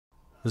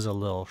This is a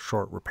little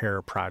short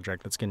repair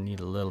project that's going to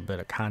need a little bit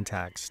of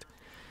context.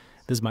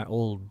 This is my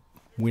old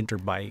winter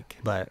bike,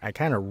 but I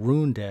kind of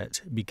ruined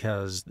it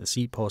because the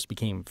seat post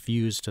became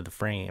fused to the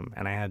frame,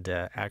 and I had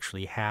to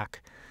actually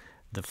hack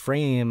the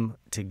frame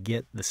to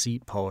get the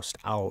seat post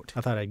out.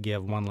 I thought I'd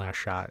give one last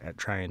shot at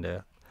trying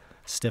to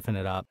stiffen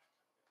it up.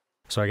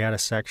 So I got a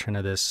section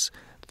of this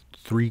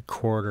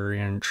 3/4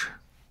 inch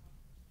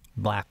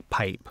black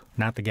pipe,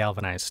 not the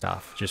galvanized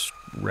stuff, just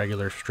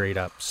regular straight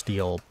up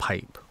steel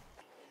pipe.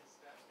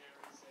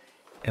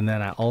 And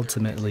then I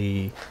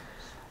ultimately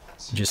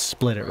just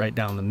split it right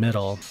down the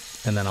middle,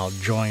 and then I'll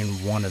join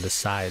one of the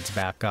sides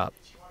back up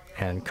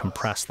and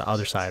compress the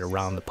other side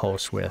around the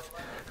post with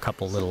a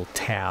couple little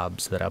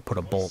tabs that I put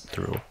a bolt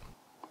through.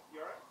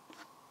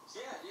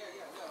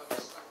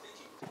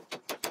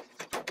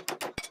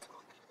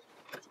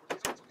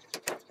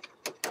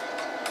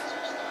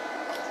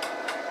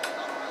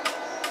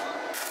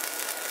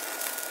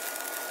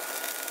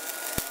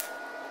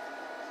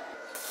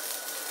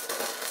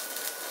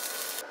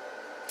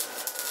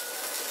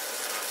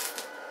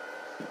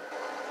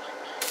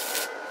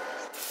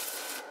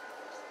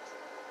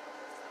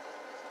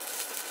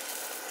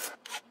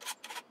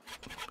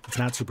 It's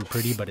not super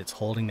pretty, but it's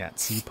holding that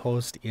seat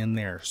post in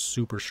there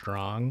super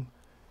strong,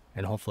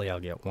 and hopefully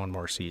I'll get one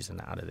more season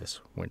out of this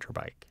winter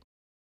bike.